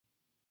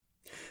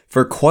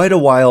For quite a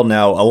while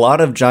now, a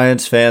lot of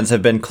Giants fans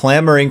have been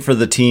clamoring for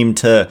the team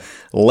to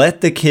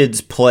let the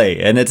kids play.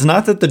 And it's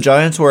not that the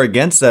Giants were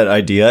against that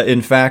idea.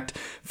 In fact,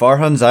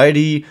 Farhan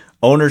Zaidi,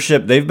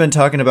 ownership, they've been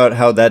talking about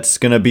how that's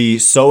going to be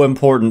so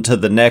important to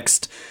the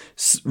next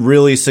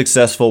really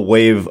successful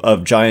wave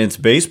of Giants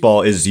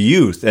baseball is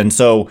youth. And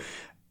so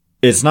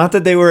it's not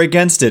that they were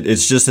against it.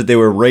 It's just that they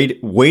were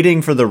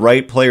waiting for the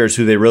right players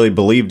who they really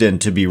believed in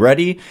to be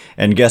ready.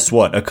 And guess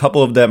what? A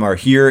couple of them are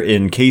here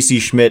in Casey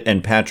Schmitt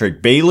and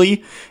Patrick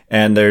Bailey.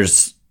 And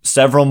there's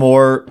several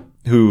more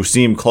who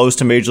seem close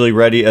to Major League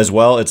ready as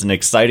well. It's an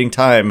exciting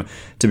time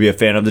to be a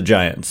fan of the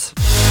Giants.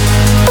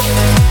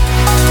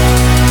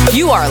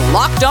 You are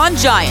Locked On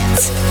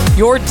Giants,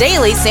 your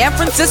daily San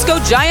Francisco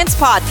Giants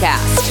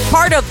podcast.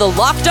 Part of the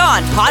Locked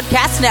On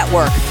Podcast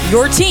Network,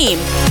 your team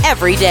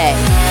every day.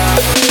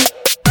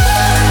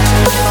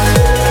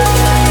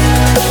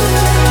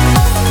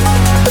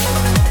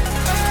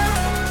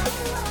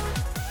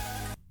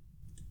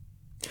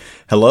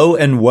 Hello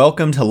and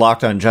welcome to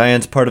Locked On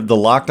Giants, part of the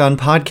Locked On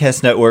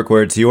Podcast Network,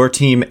 where it's your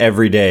team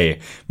every day.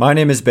 My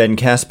name is Ben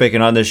Kaspick,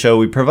 and on this show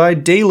we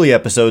provide daily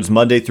episodes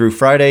Monday through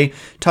Friday,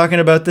 talking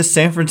about the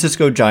San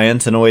Francisco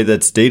Giants in a way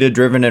that's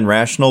data-driven and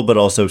rational, but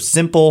also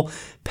simple,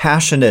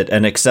 passionate,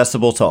 and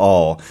accessible to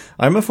all.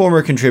 I'm a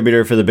former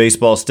contributor for the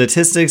baseball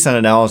statistics and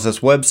analysis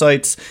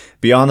websites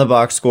Beyond the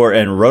Box Score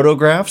and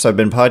Rotographs. I've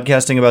been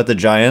podcasting about the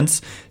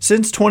Giants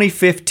since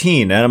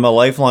 2015, and I'm a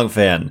lifelong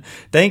fan.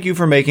 Thank you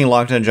for making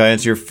Locked On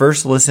Giants your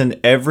first listen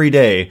every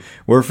day.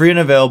 We're free and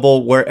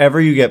available wherever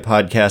you get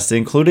podcasts,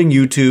 including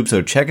YouTube,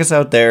 so check us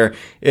out there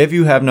if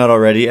you have not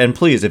already. And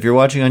please, if you're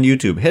watching on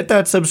YouTube, hit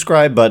that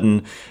subscribe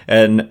button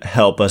and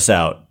help us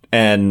out.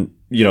 And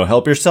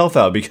help yourself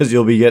out because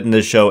you'll be getting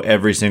this show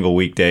every single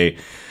weekday.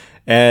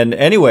 And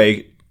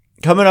anyway,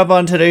 coming up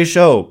on today's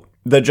show,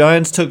 the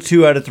Giants took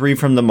 2 out of 3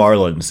 from the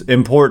Marlins.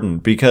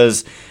 Important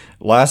because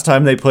last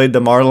time they played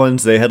the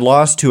Marlins, they had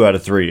lost 2 out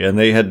of 3. And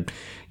they had,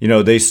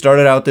 they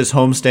started out this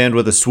homestand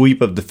with a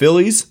sweep of the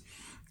Phillies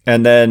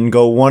and then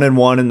go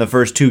 1-1 in the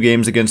first 2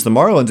 games against the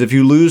Marlins. If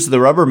you lose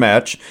the rubber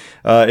match,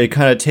 it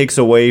kind of takes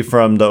away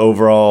from the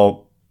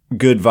overall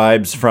good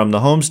vibes from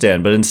the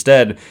homestand, but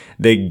instead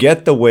they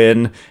get the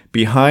win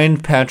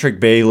behind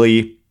Patrick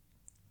Bailey,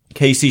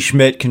 Casey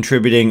Schmitt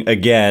contributing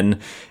again,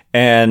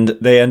 and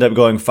they end up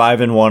going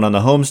 5-1 on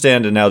the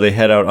homestand, and now they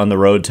head out on the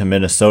road to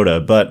Minnesota.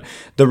 But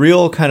the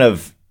real kind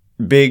of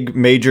big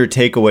major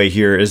takeaway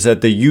here is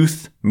that the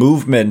youth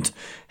movement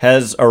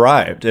has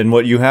arrived, and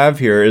what you have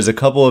here is a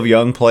couple of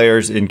young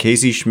players in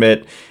Casey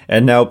Schmitt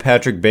and now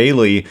Patrick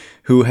Bailey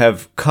who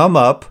have come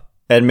up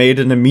and made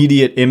an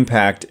immediate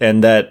impact,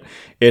 and that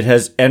it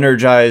has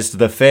energized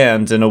the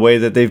fans in a way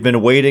that they've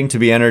been waiting to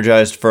be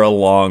energized for a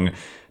long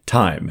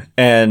time.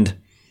 And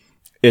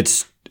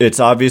it's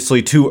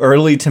obviously too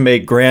early to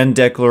make grand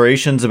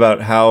declarations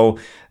about how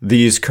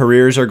these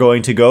careers are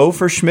going to go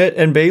for Schmitt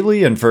and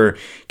Bailey. And for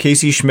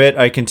Casey Schmitt,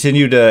 I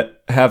continue to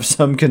have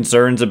some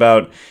concerns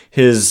about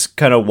his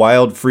kind of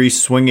wild, free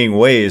swinging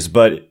ways.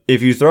 But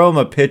if you throw him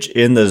a pitch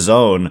in the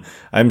zone,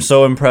 I'm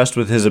so impressed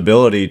with his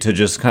ability to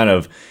just kind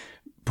of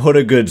put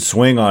a good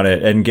swing on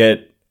it and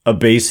get a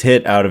base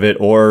hit out of it,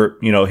 or,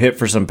 hit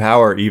for some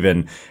power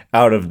even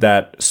out of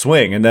that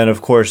swing. And then,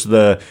 of course,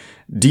 the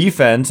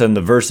defense and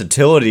the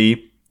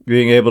versatility,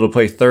 being able to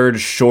play third,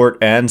 short,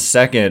 and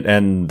second,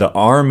 and the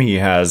arm he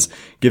has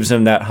gives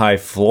him that high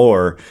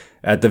floor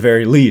at the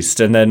very least.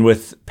 And then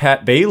with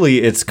Pat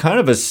Bailey, it's kind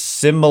of a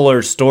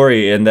similar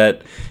story in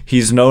that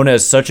he's known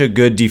as such a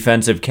good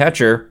defensive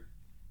catcher.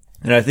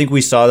 And I think we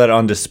saw that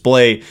on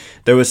display.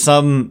 There was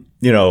some,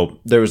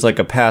 there was like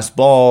a pass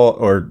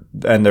ball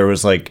and there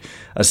was like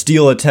a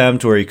steal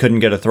attempt where he couldn't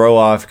get a throw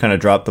off, kind of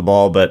dropped the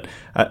ball. But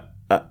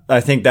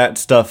I think that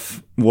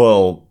stuff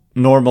will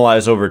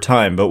normalize over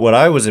time. But what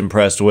I was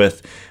impressed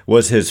with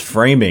was his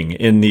framing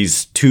in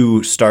these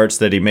 2 starts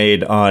that he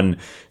made on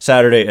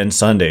Saturday and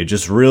Sunday.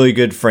 Just really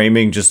good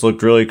framing, just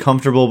looked really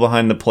comfortable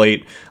behind the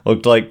plate.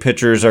 Looked like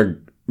pitchers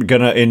are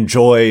going to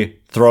enjoy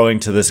throwing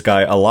to this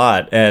guy a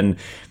lot. And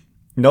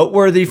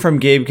noteworthy from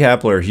Gabe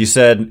Kapler, he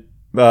said,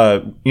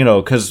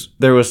 because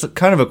there was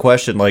kind of a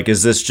question, like,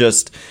 is this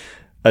just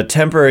a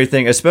temporary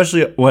thing?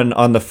 Especially when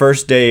on the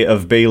first day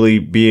of Bailey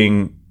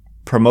being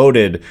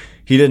promoted,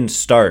 he didn't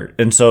start.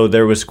 And so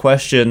there was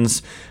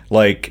questions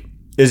like,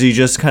 is he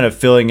just kind of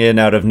filling in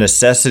out of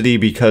necessity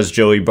because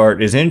Joey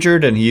Bart is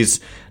injured and he's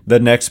the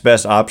next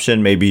best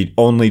option, maybe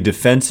only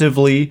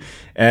defensively,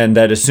 and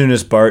that as soon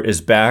as Bart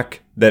is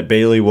back, that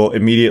Bailey will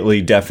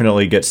immediately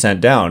definitely get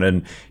sent down?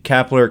 And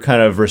Kapler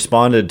kind of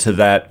responded to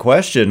that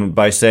question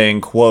by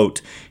saying,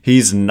 quote,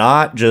 "He's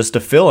not just a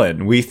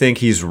fill-in. We think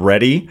he's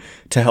ready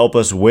to help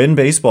us win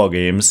baseball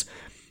games."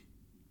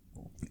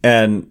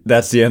 And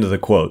that's the end of the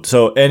quote.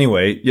 So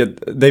anyway,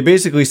 they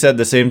basically said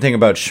the same thing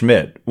about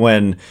Schmitt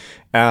when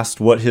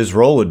asked what his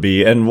role would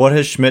be. And what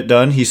has Schmitt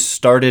done? He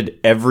started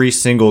every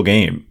single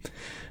game.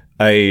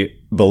 I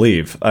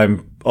believe.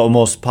 I'm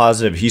almost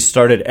positive he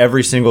started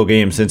every single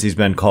game since he's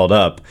been called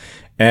up.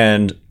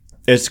 And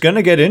it's going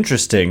to get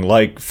interesting.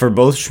 Like, for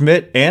both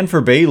Schmitt and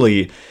for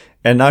Bailey,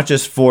 and not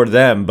just for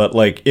them, but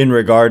like in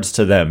regards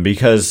to them,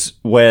 because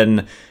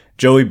when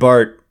Joey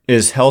Bart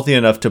is healthy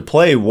enough to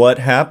play, what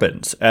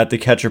happens at the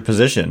catcher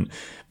position?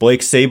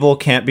 Blake Sabol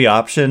can't be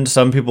optioned.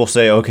 Some people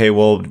say, okay,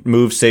 we'll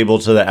move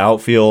Sabol to the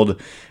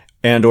outfield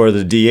and or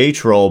the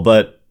DH role,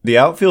 but the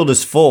outfield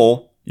is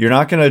full. You're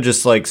not going to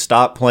just like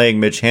stop playing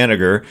Mitch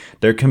Haniger.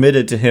 They're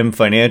committed to him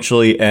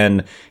financially,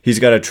 and he's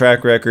got a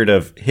track record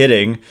of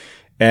hitting,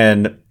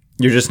 and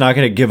you're just not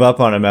going to give up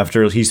on him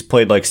after he's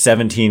played like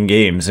 17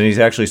 games, and he's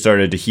actually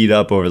started to heat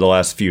up over the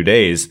last few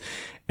days.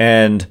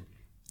 And,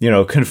 you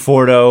know,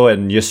 Conforto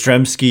and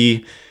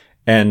Yastrzemski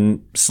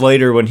and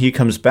Slater when he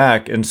comes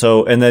back. And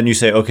then you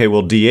say, okay,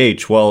 well,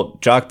 DH. Well,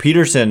 Jock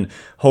Peterson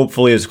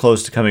hopefully is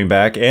close to coming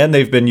back, and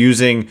they've been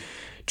using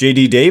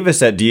J.D.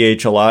 Davis at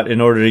DH a lot in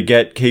order to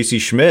get Casey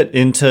Schmitt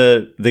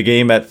into the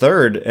game at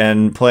third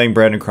and playing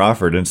Brandon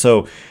Crawford. And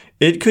so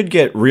it could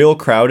get real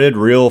crowded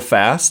real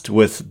fast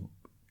with,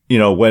 you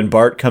know, when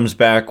Bart comes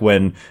back,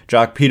 when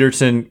Jock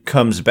Peterson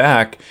comes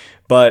back.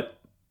 But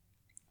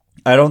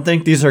I don't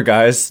think these are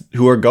guys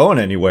who are going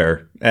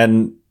anywhere.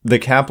 And the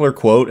Kapler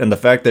quote and the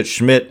fact that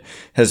Schmitt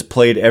has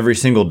played every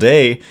single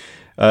day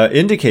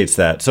indicates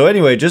that. So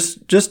anyway,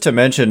 just to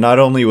mention, not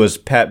only was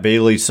Pat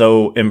Bailey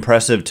so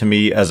impressive to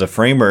me as a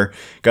framer,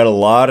 got a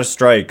lot of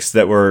strikes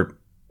that were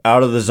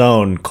out of the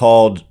zone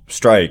called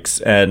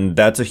strikes, and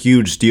that's a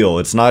huge deal.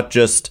 It's not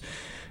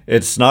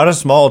a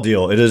small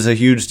deal. It is a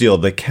huge deal.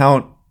 The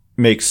count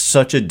makes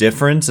such a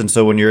difference, and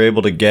so when you're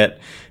able to get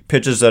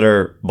pitches that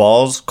are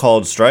balls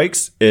called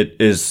strikes, it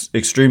is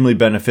extremely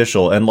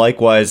beneficial. And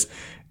likewise,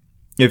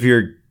 if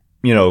you're,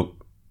 you know,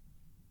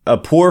 a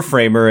poor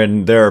framer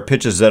and there are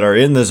pitches that are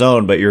in the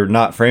zone, but you're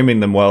not framing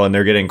them well and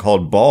they're getting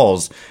called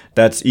balls,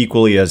 that's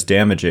equally as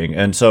damaging.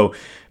 And so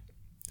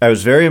I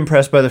was very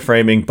impressed by the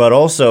framing, but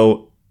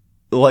also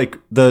like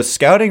the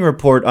scouting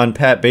report on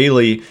Pat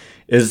Bailey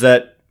is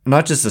that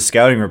not just the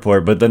scouting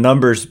report, but the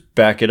numbers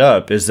back it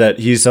up, is that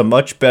he's a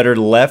much better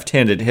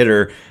left-handed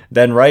hitter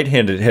than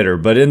right-handed hitter.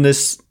 But in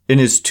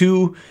his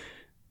 2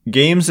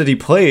 games that he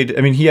played,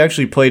 I mean, he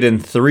actually played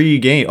in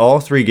all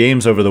 3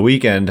 games over the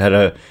weekend, had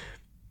a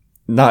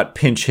not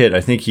pinch hit. I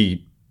think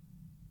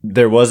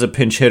there was a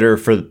pinch hitter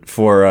for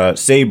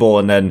Sabol,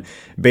 and then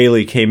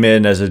Bailey came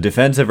in as a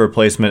defensive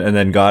replacement and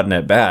then got an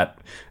at bat.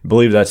 I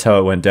believe that's how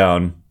it went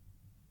down.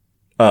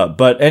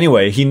 But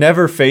anyway, he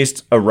never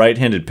faced a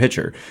right-handed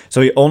pitcher, so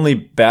he only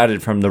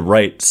batted from the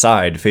right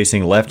side,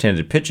 facing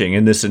left-handed pitching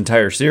in this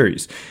entire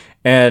series.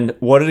 And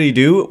what did he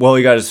do? Well,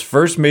 he got his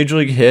first major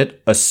league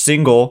hit, a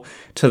single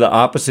to the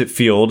opposite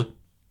field,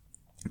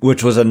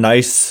 which was a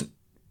nice,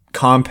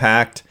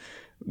 compact,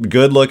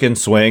 good-looking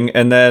swing.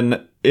 And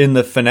then in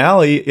the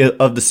finale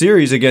of the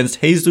series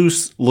against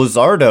Jesus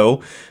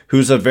Luzardo,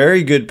 who's a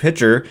very good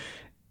pitcher,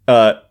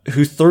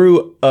 who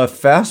threw a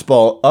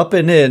fastball up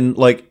and in,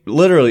 like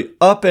literally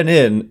up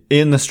and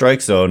in the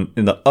strike zone,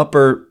 in the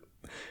upper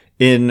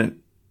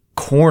in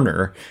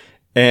corner.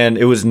 And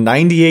it was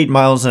 98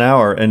 miles an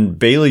hour, and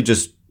Bailey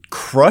just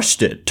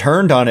crushed it,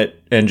 turned on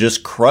it, and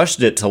just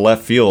crushed it to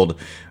left field.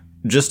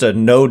 Just a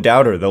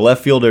no-doubter. The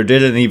left fielder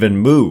didn't even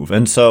move.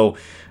 And so,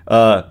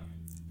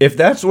 if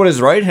that's what his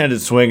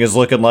right-handed swing is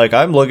looking like,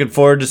 I'm looking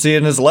forward to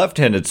seeing his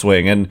left-handed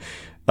swing. And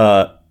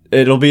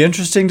it'll be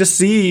interesting to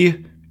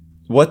see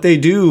what they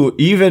do.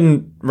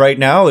 Even right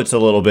now, it's a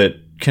little bit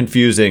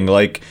confusing.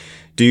 Like,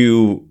 do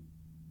you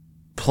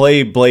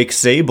play Blake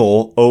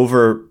Sabol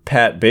over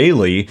Pat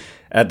Bailey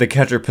at the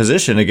catcher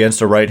position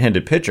against a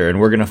right-handed pitcher? And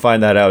we're going to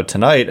find that out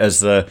tonight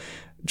as the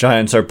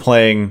Giants are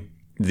playing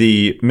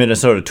the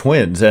Minnesota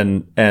Twins,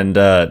 and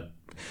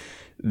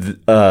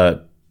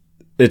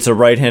it's a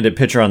right-handed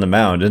pitcher on the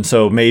mound. And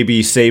so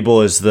maybe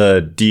Sabol is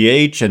the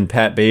DH and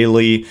Pat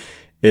Bailey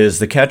is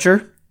the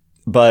catcher,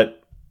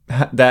 but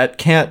that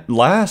can't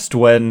last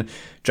when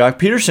Jock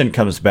Peterson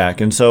comes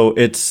back. And so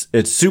it's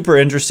super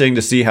interesting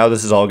to see how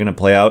this is all going to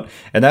play out.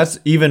 And that's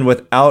even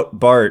without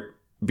Bart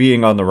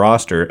being on the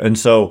roster. And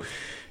so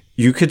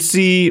you could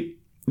see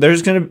they're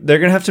going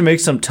to have to make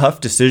some tough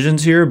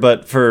decisions here,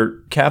 but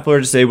for Kapler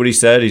to say what he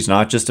said, he's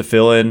not just a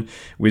fill-in.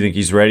 We think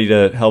he's ready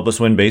to help us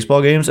win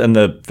baseball games. And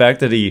the fact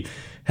that he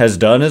has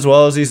done as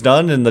well as he's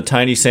done in the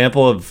tiny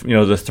sample of, you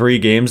know, the 3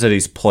 games that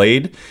he's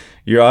played,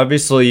 you're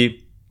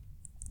obviously,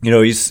 you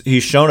know,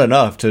 he's shown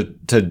enough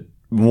to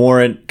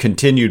warrant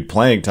continued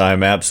playing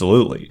time.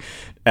 Absolutely.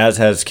 As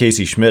has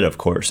Casey Schmitt, of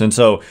course. And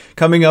so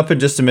coming up in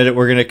just a minute,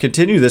 we're going to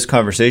continue this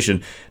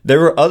conversation. There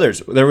were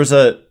others. There was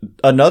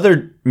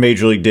another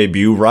major league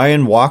debut,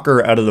 Ryan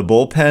Walker out of the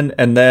bullpen.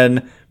 And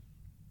then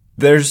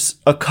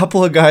there's a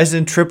couple of guys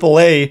in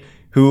AAA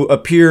who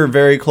appear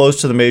very close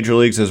to the major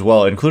leagues as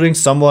well, including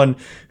someone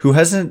who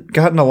hasn't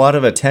gotten a lot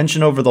of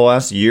attention over the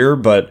last year,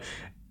 but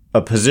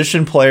a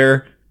position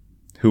player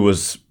who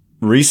was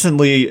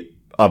recently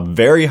a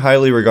very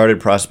highly regarded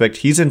prospect.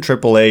 He's in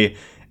AAA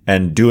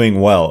and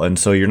doing well. And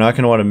so you're not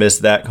going to want to miss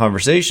that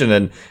conversation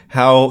and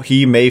how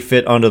he may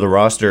fit onto the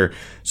roster.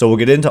 So we'll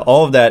get into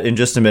all of that in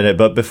just a minute.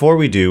 But before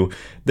we do,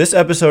 this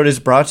episode is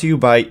brought to you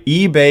by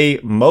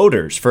eBay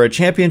Motors. For a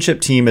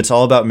championship team, it's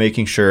all about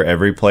making sure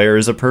every player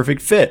is a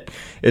perfect fit.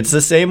 It's the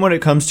same when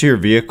it comes to your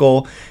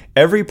vehicle.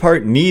 Every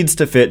part needs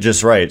to fit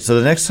just right. So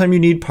the next time you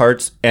need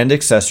parts and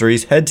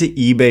accessories, head to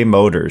eBay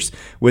Motors.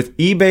 With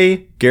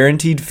eBay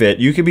Guaranteed Fit,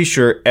 you can be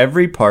sure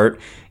every part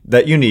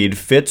that you need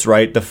fits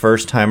right the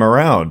first time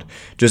around.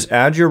 Just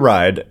add your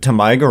ride to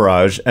My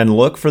Garage and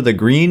look for the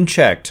green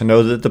check to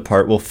know that the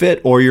part will fit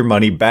or your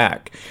money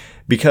back.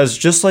 Because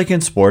just like in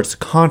sports,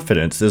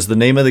 confidence is the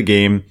name of the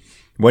game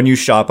when you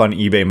shop on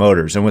eBay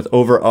Motors. And with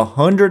over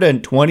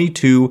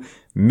 122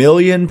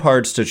 million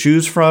parts to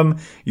choose from,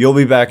 you'll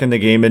be back in the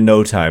game in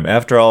no time.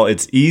 After all,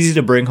 it's easy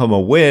to bring home a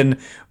win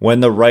when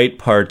the right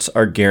parts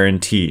are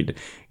guaranteed.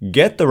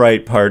 Get the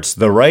right parts,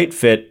 the right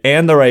fit,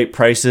 and the right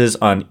prices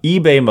on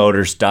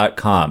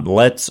ebaymotors.com.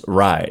 Let's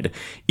ride.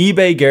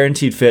 eBay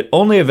Guaranteed Fit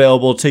only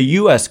available to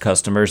U.S.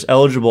 customers.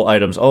 Eligible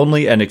items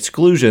only and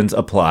exclusions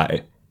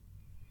apply.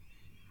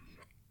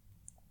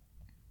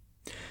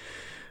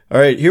 All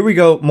right, here we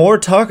go. More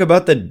talk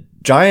about the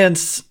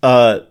Giants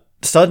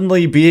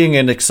suddenly being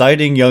an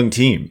exciting young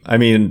team. I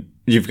mean,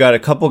 you've got a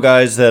couple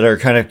guys that are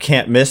kind of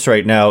can't miss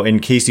right now in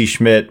Casey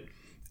Schmitt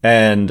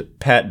and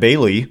Pat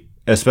Bailey.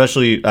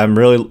 Especially,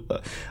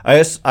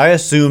 I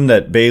assume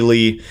that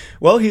Bailey,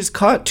 well, he's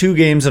caught 2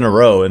 games in a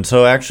row. And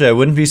so actually, I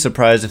wouldn't be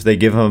surprised if they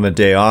give him a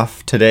day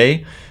off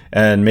today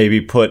and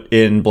maybe put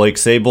in Blake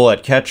Sable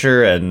at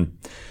catcher and,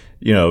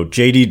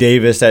 JD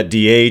Davis at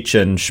DH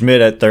and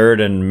Schmitt at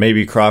third and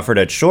maybe Crawford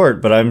at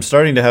short. But I'm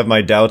starting to have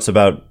my doubts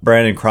about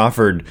Brandon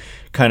Crawford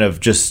kind of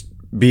just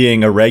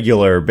being a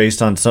regular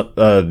based on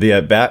the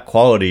at-bat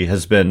quality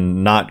has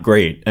been not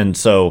great. And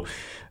so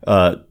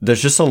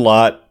there's just a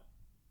lot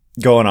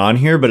going on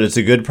here, but it's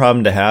a good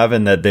problem to have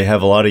in that they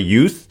have a lot of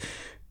youth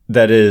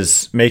that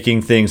is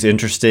making things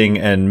interesting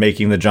and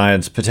making the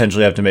Giants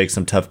potentially have to make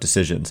some tough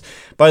decisions.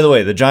 By the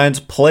way, the Giants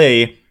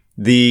play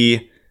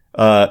the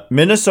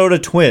Minnesota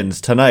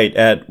Twins tonight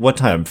at what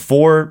time?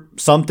 4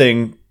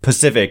 something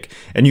Pacific,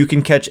 and you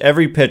can catch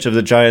every pitch of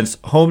the Giants'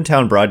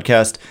 hometown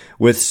broadcast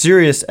with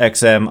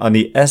SiriusXM on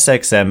the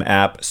SXM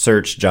app.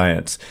 Search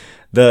Giants.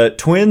 The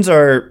Twins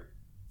are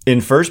in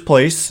first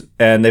place,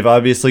 and they've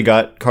obviously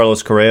got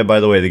Carlos Correa. By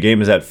the way, the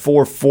game is at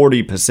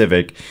 4:40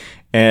 Pacific,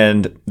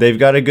 and they've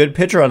got a good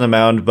pitcher on the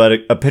mound,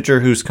 but a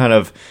pitcher who's kind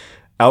of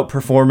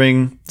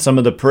outperforming some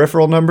of the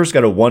peripheral numbers,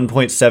 got a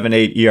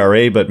 1.78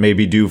 ERA, but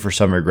maybe due for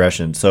some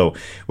regression. So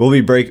we'll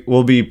be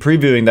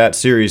previewing that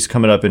series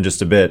coming up in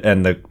just a bit,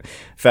 and the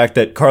fact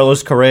that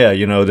Carlos Correa,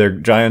 their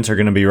Giants are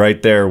going to be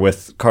right there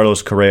with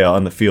Carlos Correa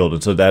on the field,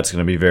 and so that's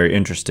going to be very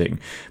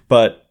interesting.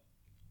 But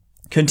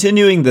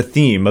continuing the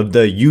theme of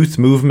the youth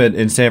movement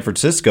in San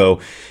Francisco,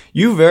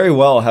 you very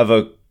well have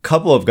a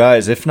couple of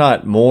guys, if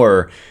not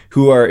more,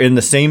 who are in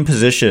the same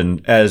position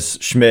as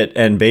Schmitt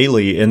and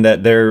Bailey in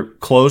that they're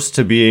close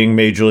to being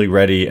major league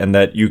ready and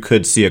that you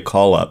could see a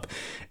call up.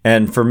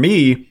 And for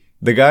me,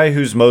 the guy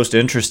who's most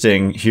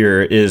interesting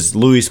here is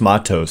Luis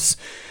Matos.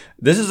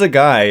 This is a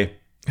guy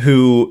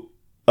who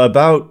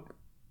about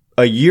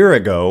a year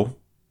ago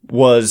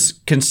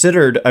was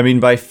considered,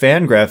 by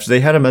Fangraphs,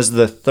 they had him as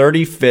the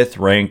 35th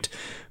ranked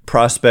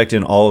prospect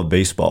in all of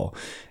baseball.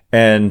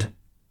 And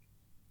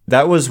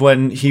that was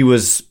when it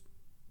was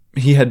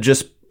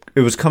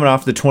coming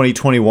off the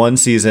 2021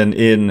 season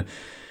in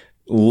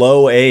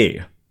low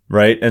A,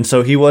 right? And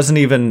so he wasn't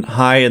even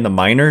high in the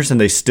minors, and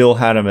they still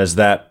had him as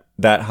that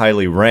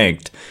highly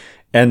ranked.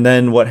 And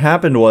then what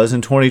happened was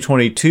in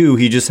 2022,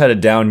 he just had a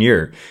down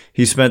year.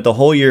 He spent the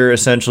whole year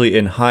essentially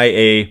in high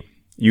A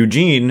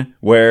Eugene,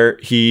 where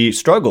he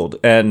struggled,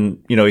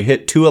 and he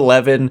hit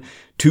 211,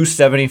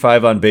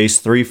 275 on base,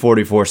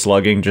 344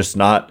 slugging, just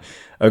not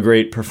a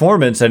great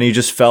performance, and he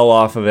just fell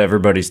off of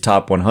everybody's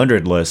top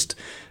 100 list.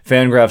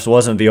 Fangraphs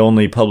wasn't the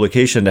only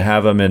publication to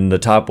have him in the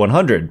top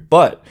 100,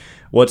 but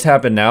what's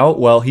happened now?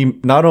 Well, he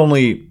not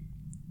only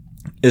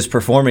is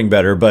performing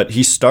better, but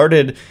he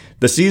started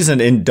the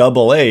season in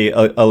Double A,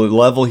 a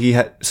level he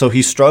had. So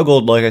he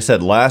struggled, like I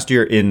said, last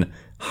year in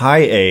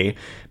High A.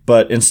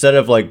 But instead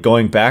of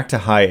going back to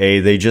High A,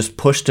 they just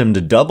pushed him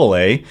to Double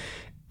A,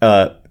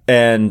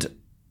 and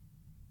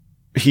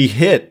he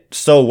hit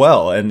so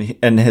well,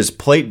 and his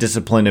plate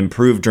discipline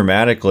improved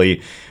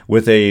dramatically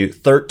with a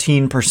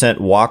 13%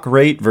 walk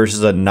rate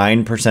versus a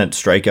 9%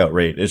 strikeout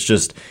rate. It's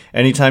just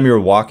anytime you're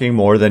walking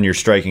more than you're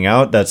striking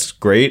out, that's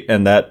great,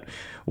 and that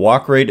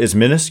walk rate is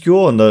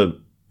minuscule, and the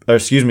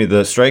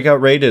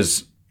strikeout rate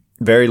is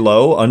very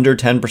low. Under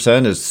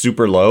 10% is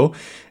super low.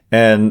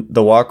 And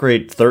the walk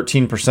rate,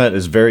 13%,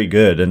 is very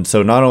good. And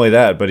so not only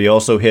that, but he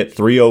also hit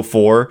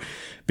 304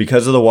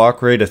 because of the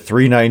walk rate, a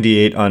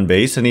 398 on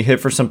base, and he hit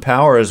for some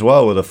power as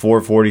well with a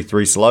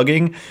 443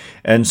 slugging.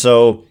 And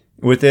so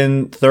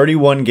within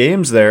 31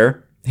 games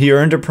there, he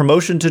earned a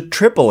promotion to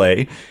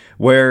AAA,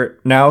 where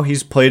now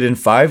he's played in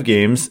 5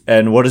 games.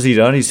 And what has he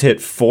done? He's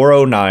hit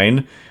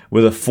 409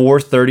 with a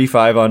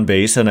 435 on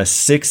base and a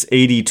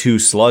 682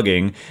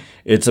 slugging.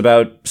 It's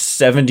about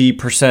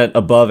 70%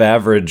 above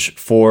average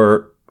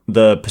for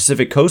the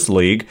Pacific Coast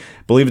League.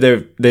 I believe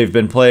they've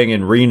been playing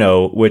in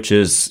Reno, which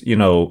is,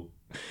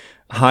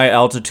 high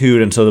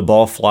altitude, and so the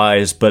ball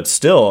flies, but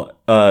still,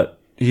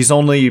 he's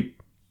only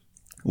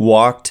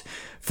walked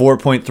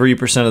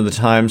 4.3% of the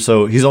time,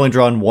 so he's only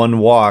drawn one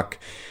walk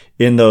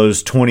in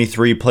those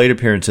 23 plate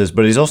appearances,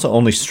 but he's also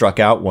only struck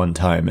out one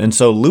time. And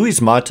so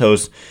Luis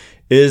Matos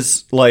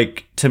is,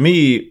 to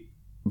me,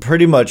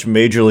 pretty much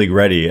major league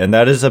ready, and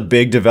that is a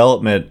big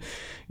development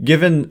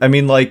given,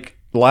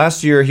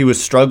 last year he was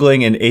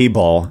struggling in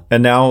A-ball,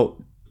 and now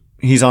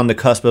he's on the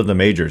cusp of the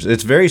majors.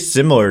 It's very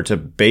similar to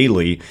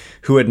Bailey,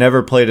 who had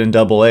never played in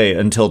AA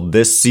until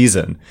this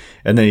season.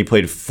 And then he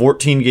played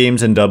 14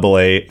 games in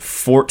AA,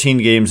 14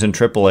 games in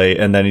AAA,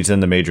 and then he's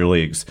in the major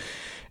leagues.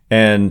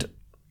 And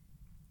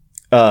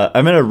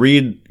I'm going to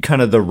read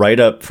kind of the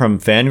write-up from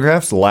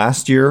Fangraphs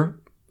last year,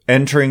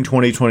 entering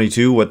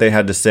 2022, what they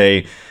had to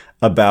say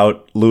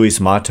about Luis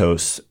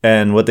Matos.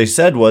 And what they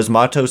said was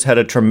Matos had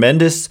a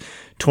tremendous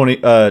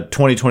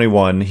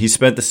 2021. He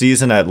spent the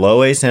season at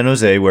Low A San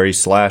Jose, where he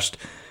slashed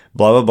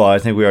blah, blah, blah. I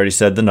think we already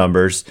said the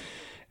numbers.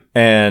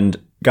 And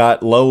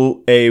got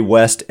Low A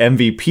West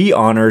MVP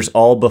honors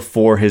all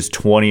before his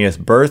 20th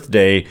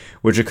birthday,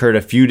 which occurred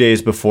a few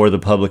days before the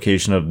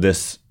publication of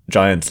this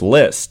Giants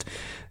list.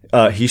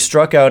 He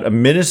struck out a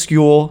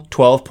minuscule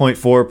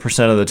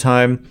 12.4% of the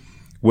time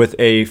with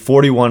a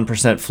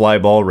 41% fly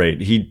ball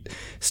rate. He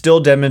still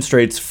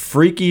demonstrates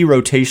freaky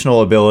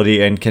rotational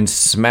ability and can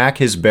smack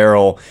his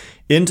barrel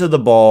into the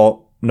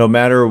ball no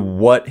matter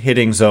what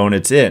hitting zone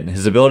it's in.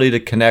 His ability to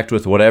connect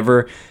with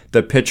whatever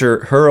the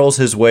pitcher hurls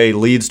his way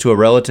leads to a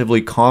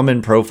relatively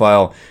common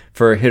profile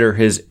for a hitter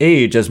his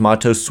age, as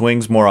Matos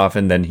swings more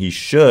often than he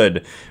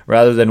should,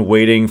 rather than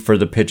waiting for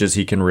the pitches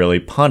he can really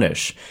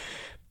punish.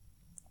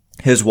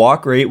 His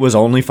walk rate was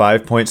only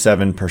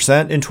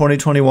 5.7% in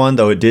 2021,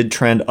 though it did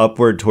trend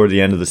upward toward the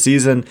end of the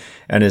season,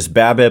 and his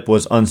BABIP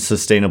was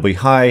unsustainably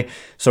high.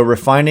 So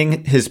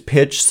refining his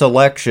pitch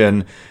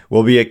selection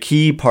will be a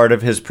key part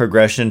of his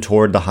progression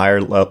toward the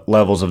higher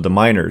levels of the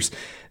minors.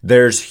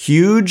 There's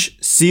huge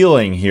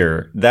ceiling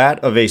here, that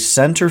of a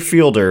center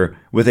fielder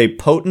with a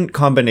potent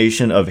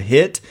combination of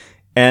hit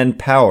and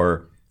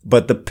power.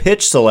 But the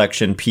pitch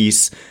selection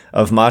piece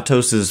of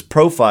Matos's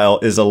profile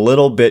is a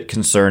little bit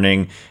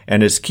concerning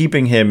and is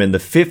keeping him in the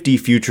 50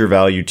 future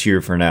value tier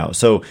for now.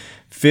 So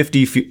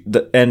 50,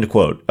 end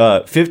quote.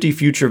 50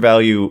 future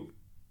value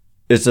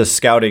is a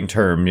scouting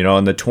term,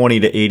 on the 20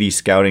 to 80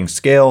 scouting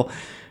scale.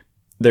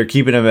 They're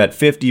keeping him at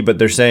 50, but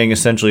they're saying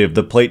essentially if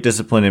the plate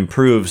discipline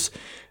improves,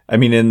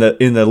 in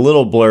the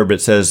little blurb,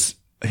 it says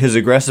his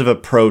aggressive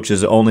approach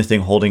is the only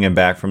thing holding him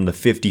back from the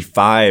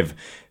 55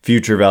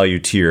 future value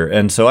tier.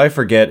 And so I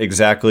forget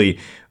exactly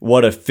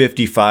what a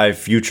 55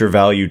 future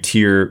value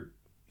tier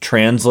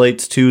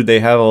translates to. They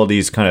have all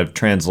these kind of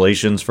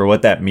translations for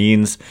what that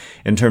means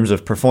in terms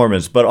of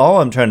performance. But all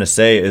I'm trying to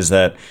say is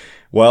that,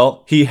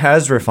 well, he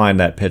has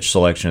refined that pitch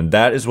selection.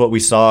 That is what we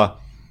saw.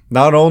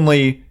 Not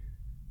only,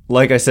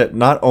 like I said,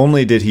 not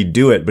only did he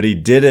do it, but he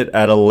did it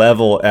at a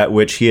level at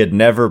which he had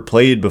never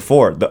played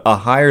before, a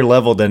higher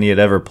level than he had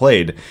ever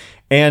played.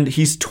 And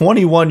he's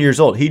 21 years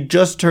old. He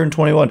just turned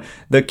 21.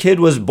 The kid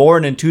was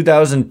born in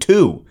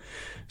 2002.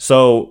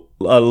 So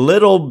a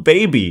little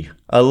baby,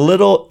 a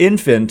little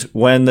infant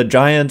when the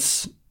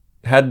Giants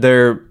had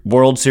their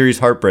World Series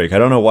heartbreak. I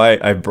don't know why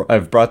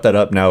I've brought that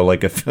up now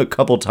like a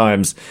couple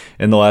times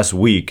in the last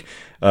week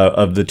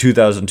of the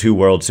 2002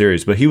 World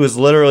Series. But he was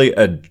literally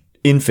an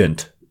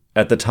infant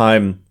at the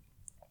time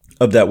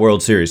of that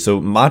World Series.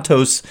 So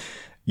Matos,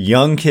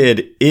 young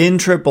kid in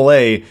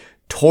AAA,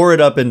 tore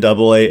it up in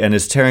AA and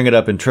is tearing it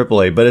up in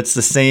AAA, but it's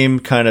the same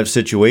kind of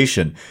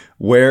situation.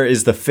 Where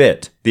is the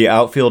fit? The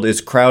outfield is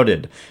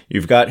crowded.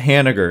 You've got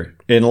Haniger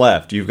in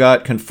left. You've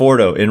got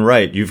Conforto in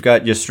right. You've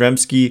got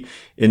Yastrzemski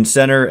in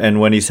center, and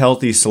when he's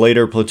healthy,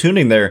 Slater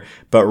platooning there.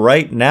 But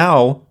right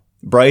now,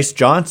 Bryce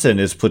Johnson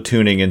is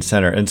platooning in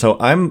center. And so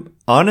I'm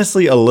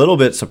honestly a little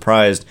bit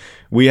surprised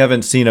we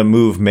haven't seen a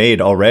move made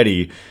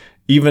already,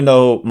 even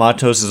though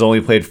Matos has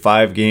only played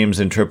 5 games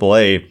in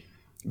AAA.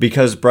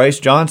 Because Bryce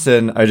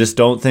Johnson, I just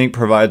don't think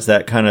provides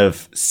that kind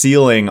of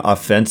ceiling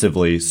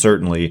offensively,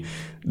 certainly.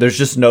 There's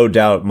just no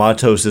doubt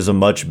Matos is a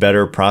much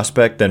better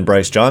prospect than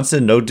Bryce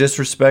Johnson. No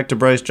disrespect to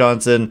Bryce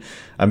Johnson.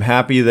 I'm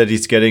happy that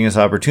he's getting his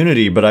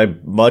opportunity, but I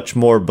much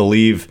more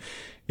believe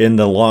in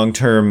the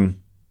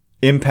long-term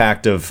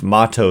impact of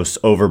Matos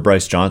over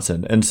Bryce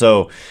Johnson. And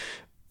so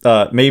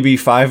maybe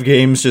 5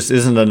 games just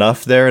isn't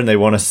enough there, and they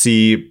want to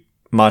see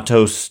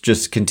Matos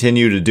just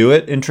continue to do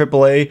it in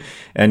AAA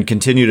and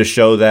continue to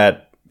show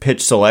that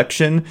pitch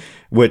selection,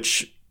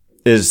 which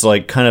is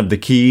like kind of the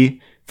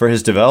key for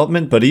his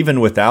development. But even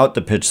without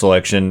the pitch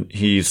selection,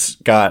 he's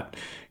got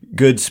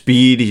good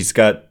speed. He's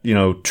got,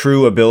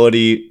 true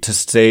ability to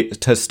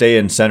stay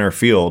in center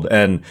field.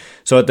 And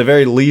so at the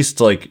very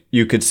least, like,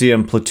 you could see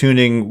him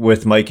platooning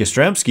with Mike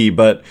Yastrzemski,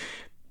 but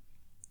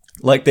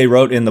like they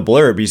wrote in the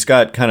blurb, he's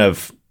got kind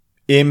of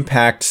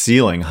impact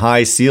ceiling,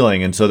 high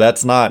ceiling. And so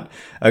that's not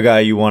a guy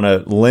you want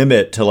to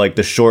limit to like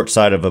the short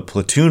side of a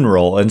platoon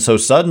role. And so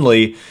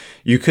suddenly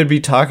you could be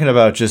talking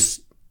about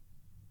just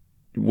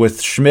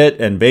with Schmitt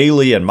and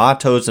Bailey and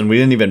Matos, and we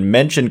didn't even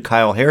mention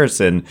Kyle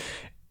Harrison.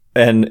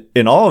 And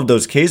in all of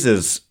those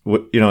cases,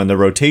 in the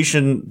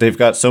rotation, they've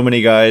got so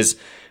many guys,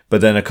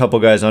 but then a couple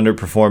guys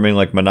underperforming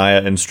like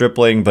Minaya and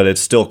Stripling, but it's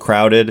still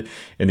crowded.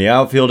 In the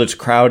outfield, it's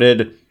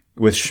crowded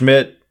with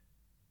Schmitt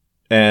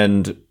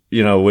and,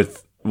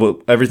 with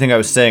everything I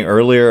was saying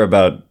earlier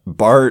about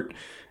Bart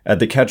at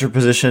the catcher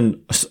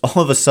position.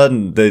 All of a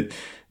sudden,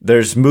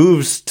 there's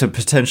moves to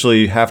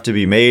potentially have to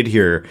be made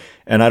here,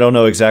 and I don't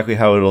know exactly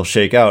how it'll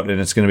shake out,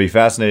 and it's going to be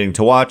fascinating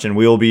to watch, and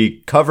we will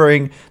be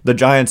covering the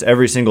Giants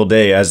every single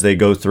day as they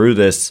go through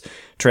this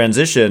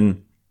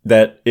transition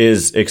that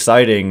is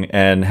exciting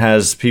and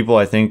has people,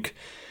 I think,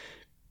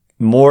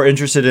 more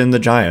interested in the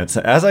Giants.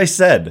 As I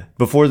said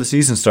before the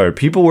season started,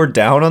 people were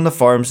down on the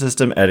farm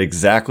system at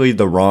exactly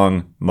the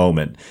wrong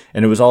moment,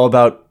 and it was all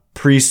about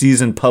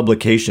preseason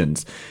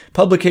publications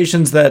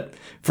that,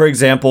 for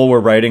example, were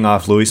writing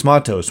off Luis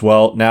Matos.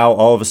 Well, now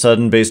all of a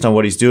sudden, based on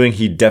what he's doing,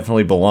 he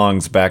definitely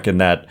belongs back in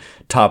that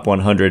top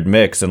 100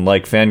 mix. And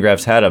like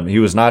Fangraphs had him, he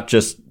was not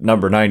just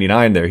number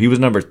 99 there. He was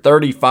number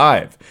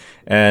 35.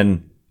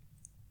 And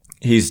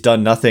he's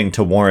done nothing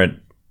to warrant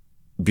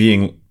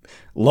being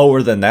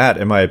lower than that,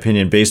 in my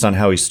opinion, based on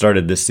how he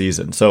started this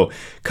season. So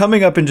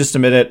coming up in just a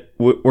minute,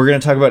 we're going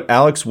to talk about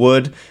Alex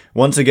Wood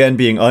once again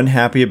being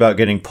unhappy about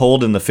getting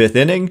pulled in the fifth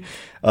inning.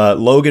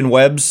 Logan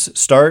Webb's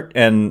start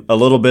and a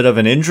little bit of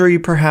an injury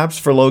perhaps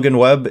for Logan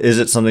Webb. Is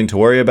it something to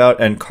worry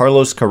about? And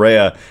Carlos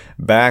Correa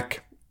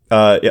back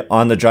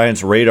on the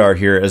Giants' radar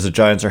here as the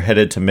Giants are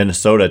headed to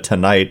Minnesota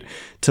tonight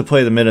to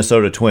play the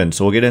Minnesota Twins.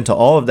 So we'll get into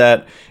all of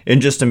that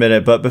in just a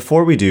minute. But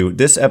before we do,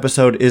 this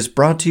episode is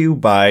brought to you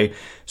by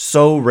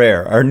So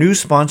Rare. Our new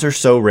sponsor,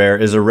 So Rare,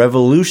 is a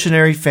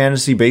revolutionary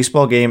fantasy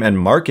baseball game and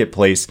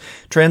marketplace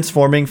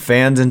transforming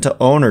fans into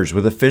owners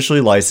with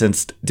officially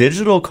licensed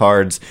digital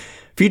cards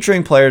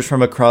featuring players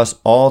from across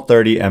all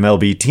 30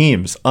 MLB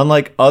teams.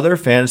 Unlike other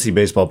fantasy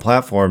baseball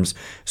platforms,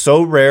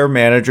 So Rare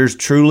managers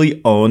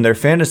truly own their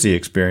fantasy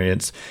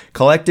experience,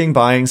 collecting,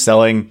 buying,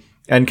 selling,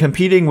 and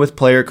competing with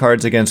player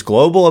cards against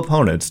global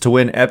opponents to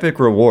win epic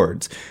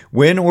rewards.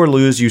 Win or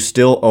lose, you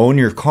still own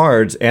your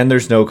cards, and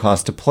there's no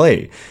cost to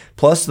play.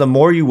 Plus, the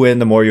more you win,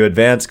 the more you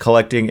advance,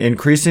 collecting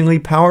increasingly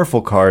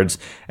powerful cards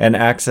and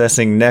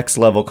accessing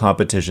next-level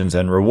competitions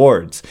and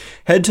rewards.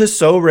 Head to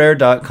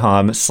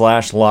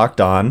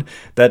sorare.com/lockedon,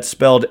 that's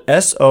spelled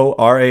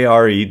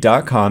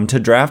SORARE.com, to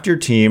draft your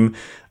team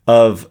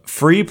of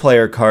free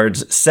player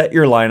cards, set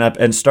your lineup,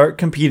 and start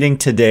competing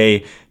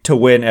today to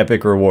win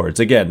epic rewards.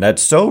 Again,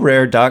 that's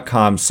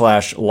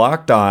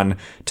sorare.com/lockedon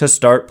to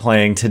start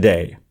playing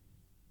today.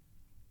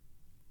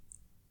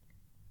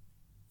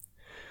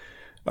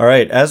 All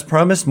right, as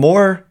promised,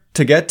 more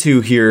to get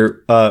to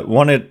here.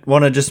 Want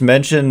to just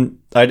mention,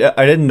 I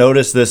didn't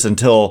notice this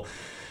until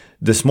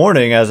this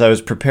morning as I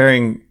was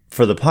preparing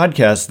for the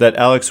podcast, that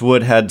Alex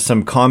Wood had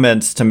some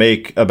comments to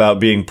make about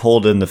being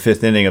pulled in the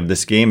fifth inning of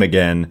this game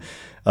again.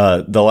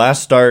 The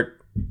last start,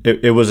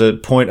 it was a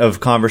point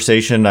of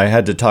conversation. I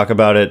had to talk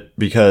about it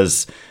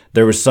because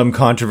there was some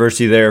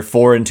controversy there.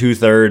 4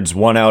 2/3,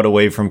 1 out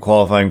away from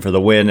qualifying for the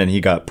win, and he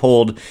got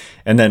pulled,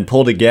 and then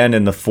pulled again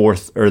in the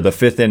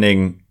fifth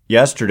inning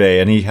yesterday,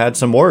 and he had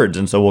some words,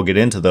 and so we'll get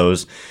into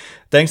those.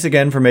 Thanks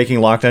again for making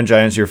Locked On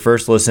Giants your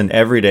first listen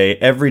every day.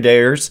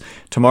 Everydayers,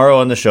 tomorrow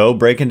on the show,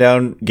 breaking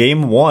down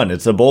Game 1.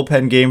 It's a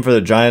bullpen game for the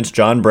Giants.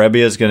 John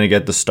Brebbia is going to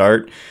get the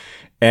start,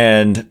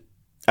 and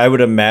I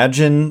would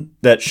imagine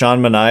that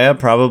Sean Manaea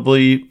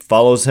probably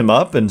follows him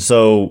up, and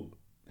so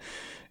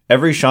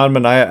every Sean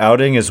Manaea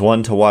outing is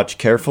one to watch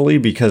carefully,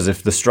 because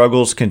if the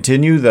struggles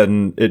continue,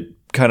 then it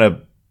kind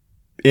of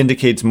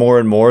indicates more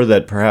and more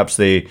that perhaps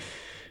they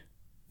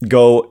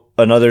go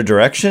another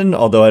direction,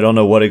 although I don't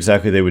know what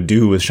exactly they would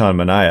do with Sean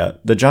Manaea.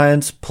 The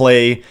Giants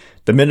play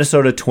the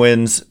Minnesota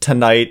Twins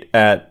tonight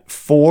at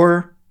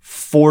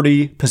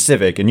 4:40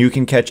 Pacific, and you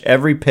can catch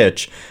every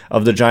pitch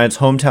of the Giants'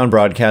 hometown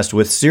broadcast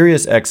with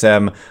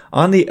SiriusXM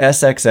on the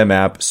SXM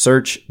app.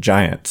 Search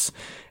Giants.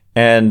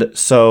 And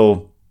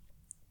so,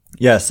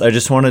 yes, I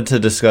just wanted to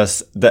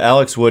discuss the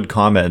Alex Wood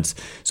comments.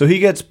 So he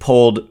gets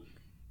pulled.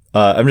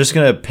 I'm just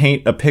going to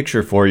paint a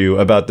picture for you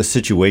about the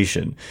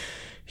situation.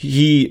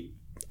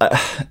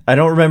 I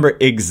don't remember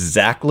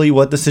exactly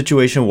what the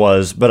situation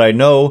was, but I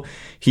know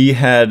he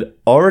had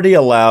already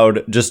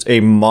allowed just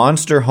a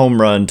monster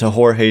home run to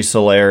Jorge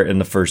Soler in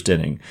the first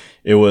inning.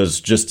 It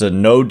was just a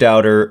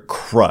no-doubter,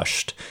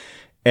 crushed.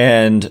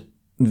 And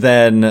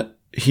then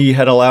he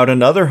had allowed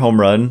another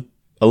home run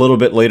a little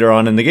bit later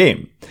on in the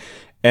game.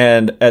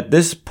 And at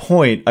this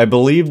point, I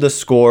believe the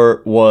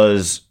score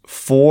was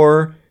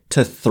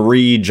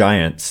 4-3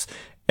 Giants.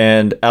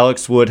 And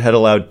Alex Wood had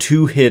allowed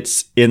 2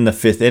 hits in the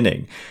fifth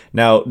inning.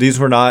 Now, these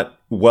were not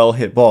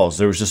well-hit balls.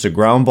 There was just a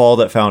ground ball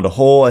that found a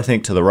hole, I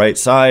think, to the right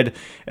side,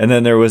 and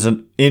then there was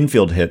an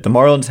infield hit. The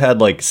Marlins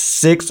had like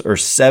 6 or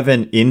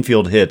 7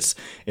 infield hits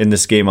in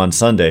this game on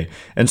Sunday.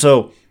 And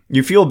so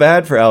you feel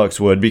bad for Alex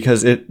Wood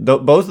because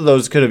both of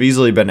those could have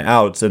easily been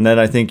outs, and then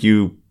I think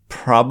you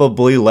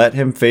probably let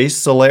him face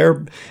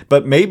Soler,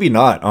 but maybe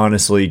not,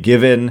 honestly,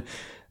 given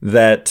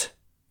that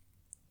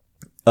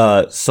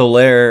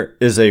Soler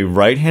is a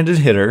right-handed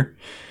hitter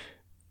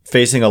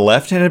facing a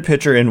left-handed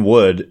pitcher in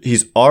Wood.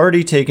 He's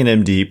already taken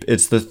him deep.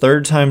 It's the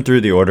third time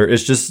through the order.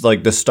 It's just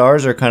like the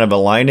stars are kind of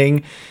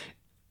aligning,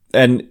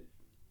 and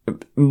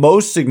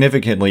most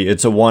significantly,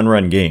 it's a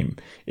 1-run game.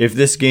 If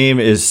this game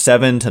is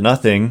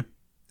 7-0,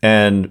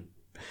 and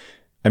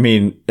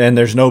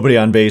there's nobody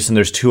on base and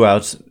there's 2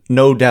 outs,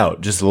 no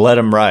doubt, just let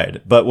him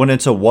ride. But when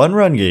it's a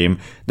 1-run game,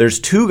 there's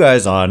 2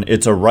 guys on,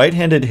 it's a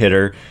right-handed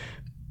hitter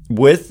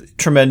with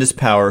tremendous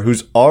power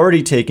who's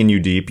already taken you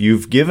deep.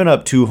 You've given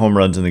up 2 home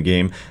runs in the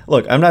game.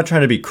 Look, I'm not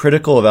trying to be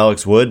critical of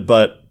Alex Wood,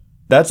 but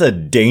that's a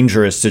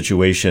dangerous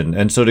situation.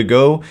 And so to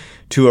go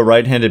to a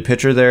right-handed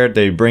pitcher there,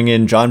 they bring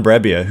in John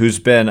Brebbia, who's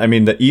been,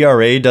 the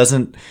ERA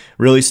doesn't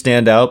really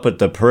stand out, but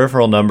the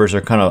peripheral numbers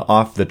are kind of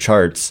off the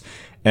charts.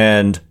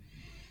 And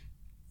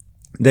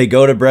they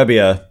go to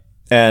Brebbia,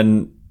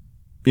 and,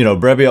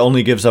 Brebbia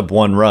only gives up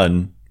 1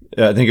 run.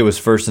 I think it was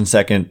first and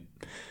second.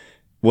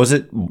 Was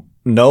it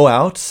no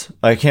outs?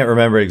 I can't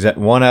remember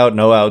exactly. 1 out,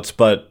 no outs,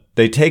 but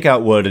they take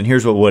out Wood, and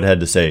here's what Wood had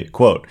to say.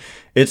 Quote,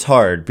 "It's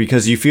hard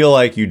because you feel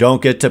like you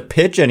don't get to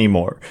pitch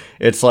anymore.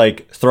 It's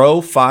like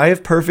throw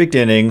 5 perfect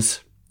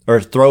innings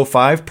or throw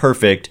 5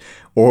 perfect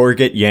or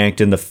get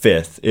yanked in the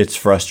 5th. It's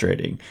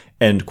frustrating."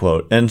 End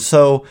quote. And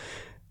so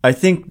I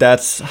think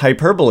that's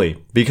hyperbole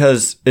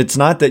because it's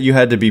not that you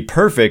had to be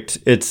perfect.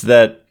 It's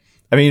that,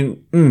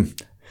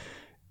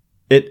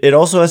 it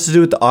also has to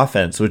do with the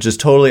offense, which is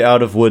totally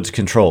out of Wood's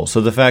control.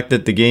 So the fact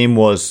that the game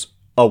was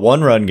a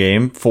 1-run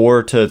game,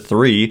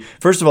 4-3.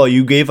 First of all,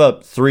 you gave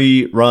up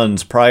 3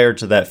 runs prior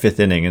to that 5th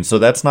inning. And so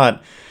that's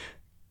not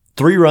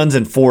 3 runs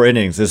in 4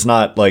 innings. It's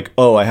not like,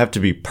 oh, I have to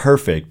be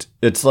perfect.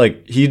 It's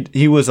like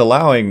he was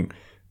allowing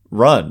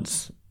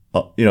runs,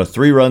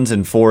 3 runs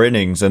in 4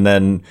 innings, and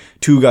then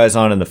 2 guys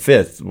on in the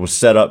 5th was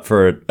set up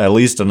for at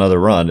least another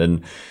run.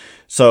 And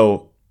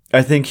so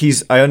I think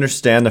I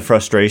understand the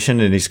frustration,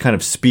 and he's kind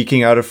of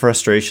speaking out of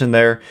frustration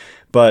there,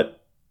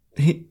 but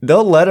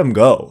they'll let him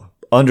go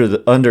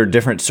under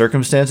different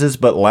circumstances.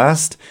 But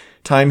last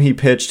time he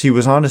pitched, he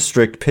was on a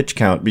strict pitch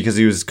count because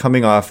he was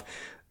coming off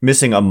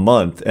missing a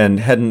month and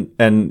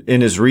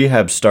in his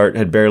rehab start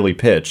had barely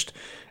pitched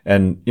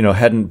and,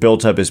 hadn't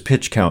built up his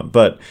pitch count.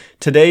 But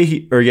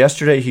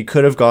yesterday he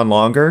could have gone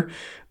longer,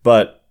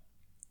 but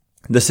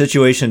the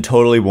situation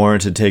totally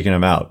warranted taking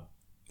him out.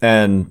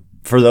 And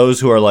for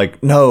those who are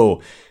like,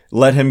 no,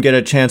 let him get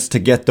a chance to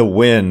get the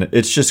win,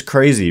 it's just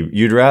crazy.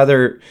 You'd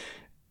rather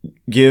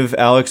give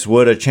Alex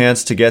Wood a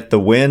chance to get the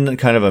win,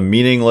 kind of a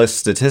meaningless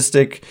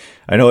statistic.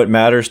 I know it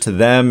matters to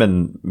them,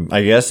 and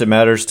I guess it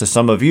matters to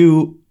some of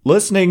you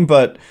listening,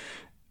 but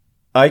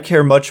I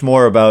care much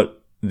more about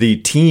the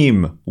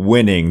team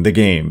winning the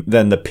game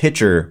than the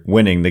pitcher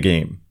winning the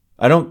game.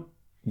 I don't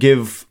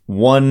give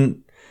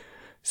one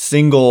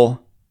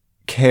single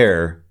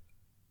care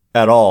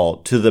at all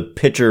to the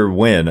pitcher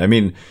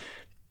win.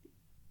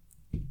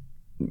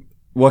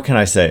 What can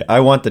I say? I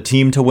want the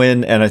team to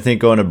win, and I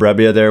think going to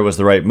Brebbia there was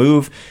the right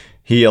move.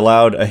 He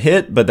allowed a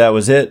hit, but that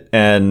was it,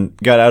 and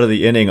got out of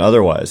the inning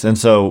otherwise. And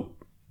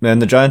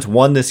the Giants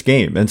won this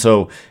game, and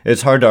so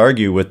it's hard to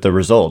argue with the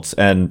results.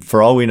 And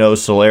for all we know,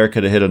 Soler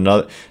could have hit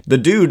another. The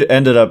dude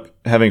ended up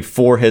having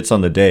 4 hits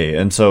on the day,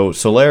 and so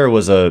Soler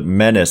was a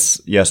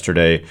menace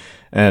yesterday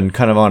and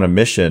kind of on a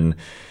mission.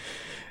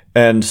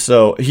 And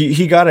so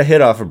he got a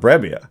hit off of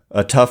Brebbia,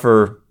 a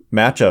tougher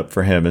matchup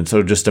for him. And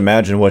so just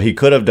imagine what he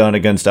could have done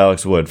against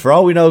Alex Wood. For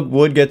all we know,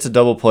 Wood gets a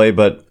double play,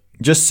 but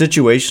just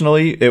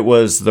situationally, it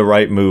was the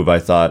right move, I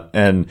thought.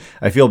 And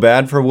I feel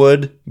bad for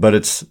Wood, but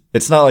it's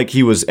not like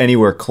he was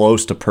anywhere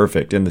close to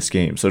perfect in this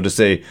game. So to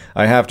say,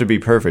 I have to be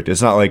perfect,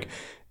 it's not like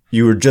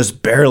you were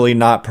just barely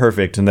not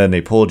perfect and then they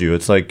pulled you.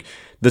 It's like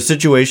the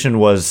situation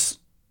was,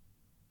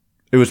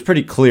 it was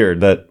pretty clear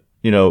that,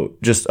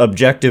 just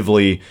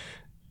objectively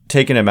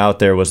taking him out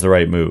there was the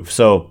right move.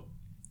 So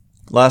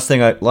last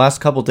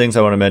couple things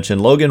I want to mention.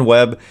 Logan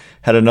Webb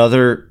had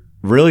another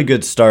really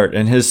good start,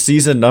 and his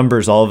season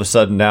numbers all of a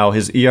sudden now,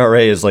 his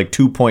ERA is like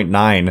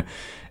 2.9.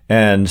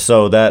 And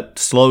so that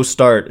slow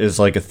start is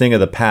like a thing of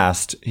the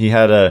past. He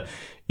had a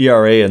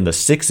ERA in the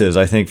 6s,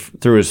 I think,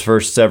 through his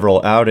first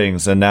several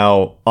outings, and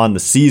now on the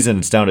season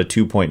it's down to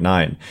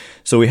 2.9.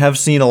 So we have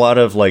seen a lot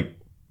of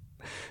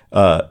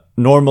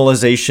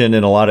normalization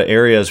in a lot of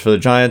areas for the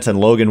Giants, and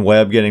Logan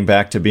Webb getting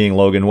back to being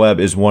Logan Webb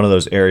is one of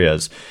those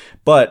areas.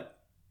 But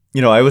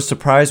I was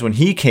surprised when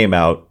he came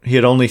out. He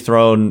had only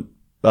thrown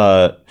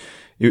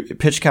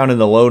pitch count in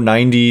the low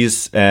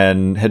 90s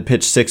and had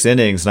pitched 6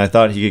 innings, and I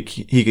thought he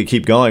could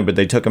keep going, but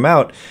they took him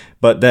out.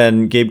 But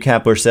then Gabe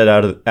Kapler said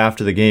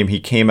after the game he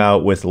came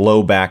out with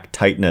low back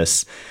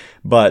tightness,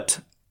 but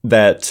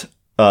that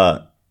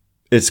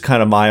it's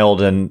kind of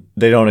mild and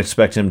they don't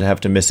expect him to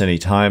have to miss any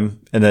time,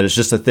 and that it's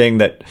just a thing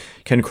that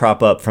can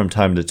crop up from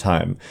time to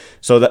time.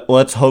 So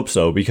let's hope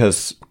so,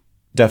 because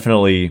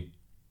definitely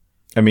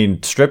I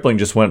mean, Stripling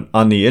just went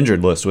on the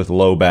injured list with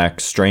low back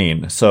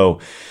strain. So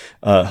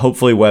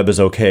hopefully Webb is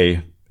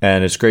okay.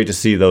 And it's great to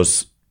see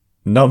those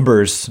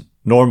numbers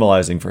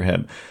normalizing for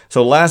him.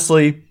 So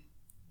lastly,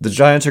 the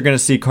Giants are going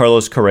to see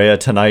Carlos Correa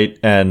tonight.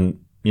 And,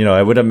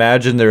 I would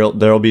imagine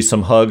there'll be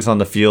some hugs on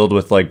the field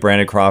with like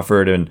Brandon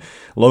Crawford and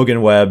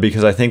Logan Webb,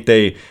 because I think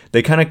they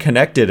kind of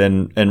connected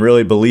and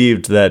really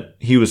believed that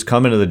he was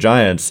coming to the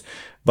Giants.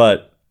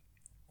 But,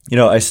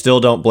 I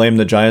still don't blame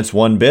the Giants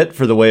one bit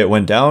for the way it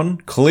went down.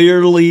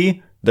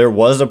 Clearly, there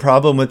was a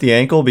problem with the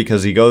ankle,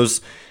 because he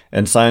goes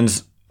and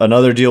signs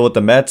another deal with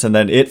the Mets, and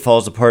then it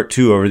falls apart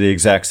too over the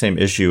exact same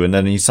issue. And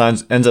then he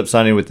ends up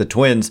signing with the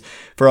Twins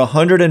for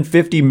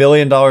 $150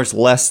 million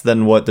less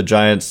than what the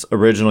Giants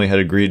originally had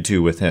agreed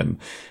to with him.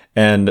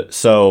 And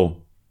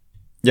so,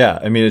 yeah,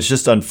 I mean, it's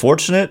just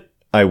unfortunate.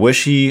 I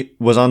wish he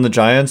was on the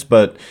Giants,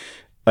 but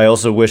I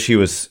also wish he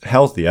was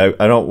healthy. I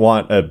don't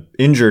want an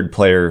injured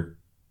player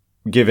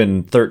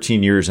given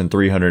 13 years and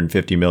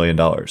 $350 million,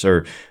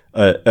 or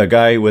a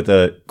guy with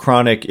a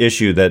chronic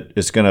issue that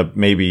is going to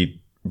maybe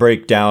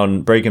break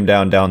him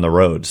down the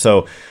road.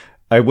 So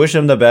I wish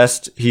him the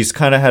best. He's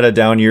kind of had a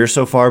down year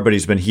so far, but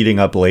he's been heating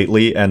up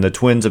lately, and the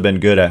Twins have been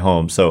good at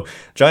home. So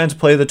Giants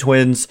play the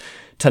Twins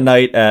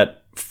tonight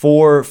at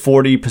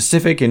 4:40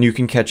 Pacific, and you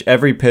can catch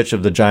every pitch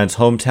of the Giants'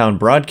 hometown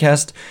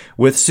broadcast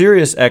with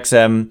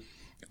SiriusXM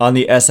on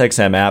the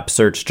SXM app.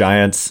 Search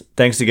Giants.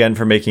 Thanks again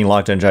for making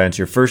Locked On Giants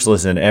your first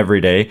listen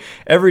every day.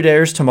 Every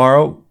dayers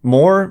tomorrow,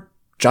 more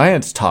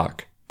Giants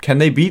talk. Can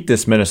they beat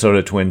this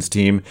Minnesota Twins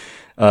team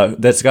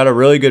that's got a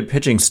really good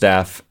pitching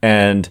staff?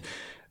 And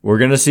we're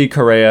going to see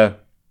Correa.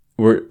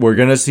 We're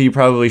going to see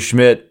probably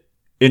Schmitt.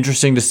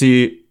 Interesting to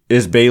see,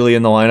 is Bailey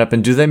in the lineup,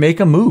 and do they make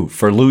a move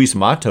for Luis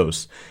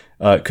Matos?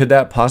 Could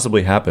that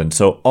possibly happen?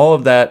 So all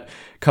of that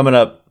coming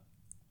up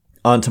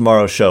on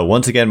tomorrow's show.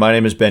 Once again, my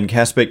name is Ben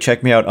Kaspick.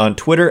 Check me out on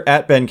Twitter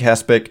at Ben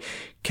Kaspick,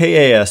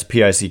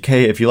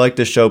 Kaspick. If you like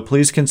this show,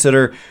 please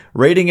consider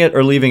rating it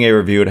or leaving a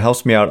review. It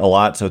helps me out a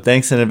lot. So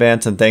thanks in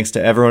advance, and thanks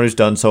to everyone who's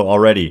done so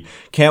already.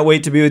 Can't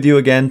wait to be with you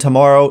again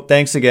tomorrow.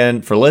 Thanks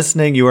again for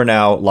listening. You are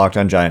now Locked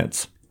On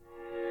Giants.